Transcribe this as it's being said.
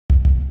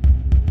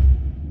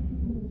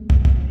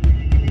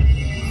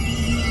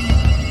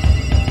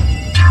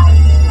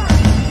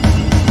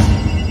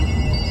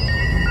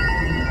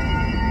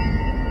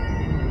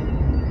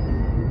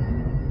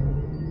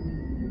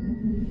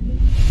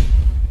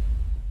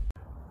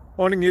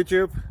Morning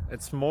YouTube,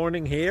 it's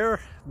morning here.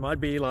 It might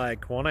be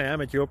like 1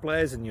 a.m. at your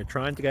place and you're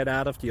trying to get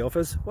out of the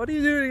office. What are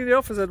you doing in the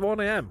office at 1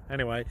 a.m?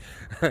 Anyway,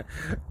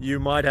 you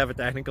might have a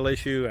technical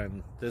issue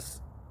and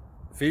this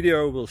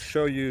video will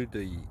show you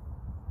the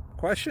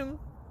question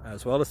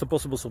as well as the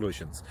possible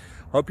solutions.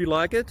 Hope you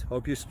like it,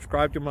 hope you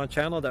subscribe to my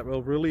channel. That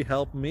will really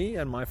help me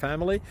and my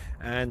family,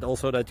 and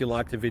also that you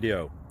like the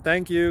video.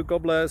 Thank you,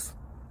 God bless.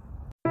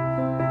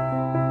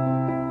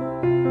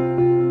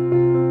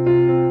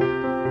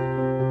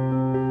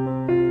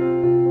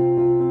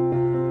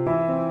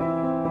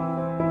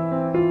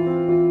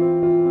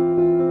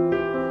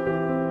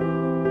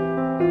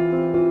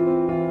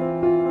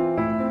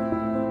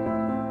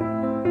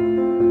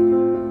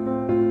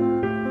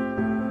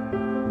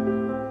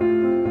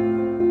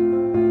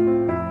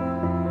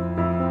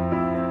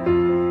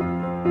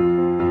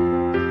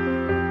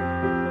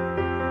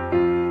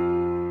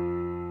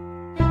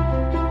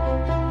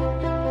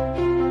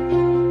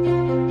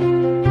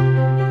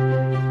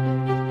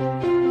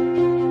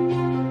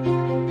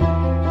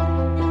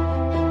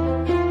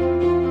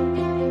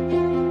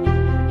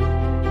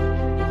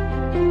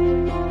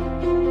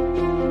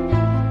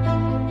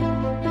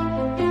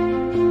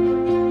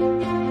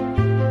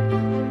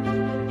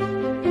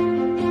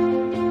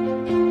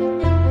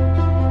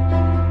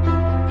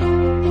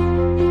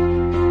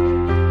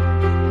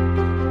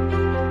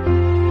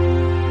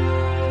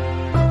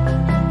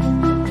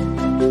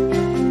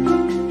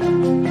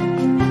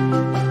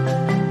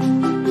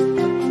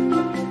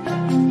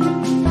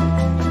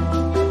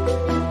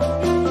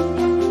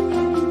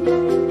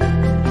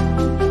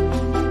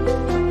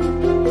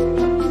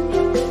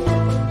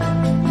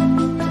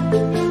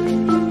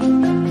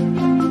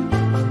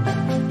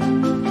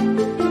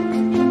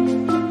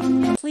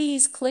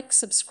 Please click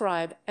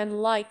subscribe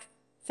and like.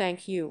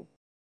 Thank you.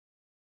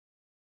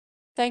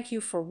 Thank you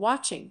for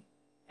watching,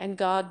 and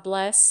God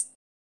bless.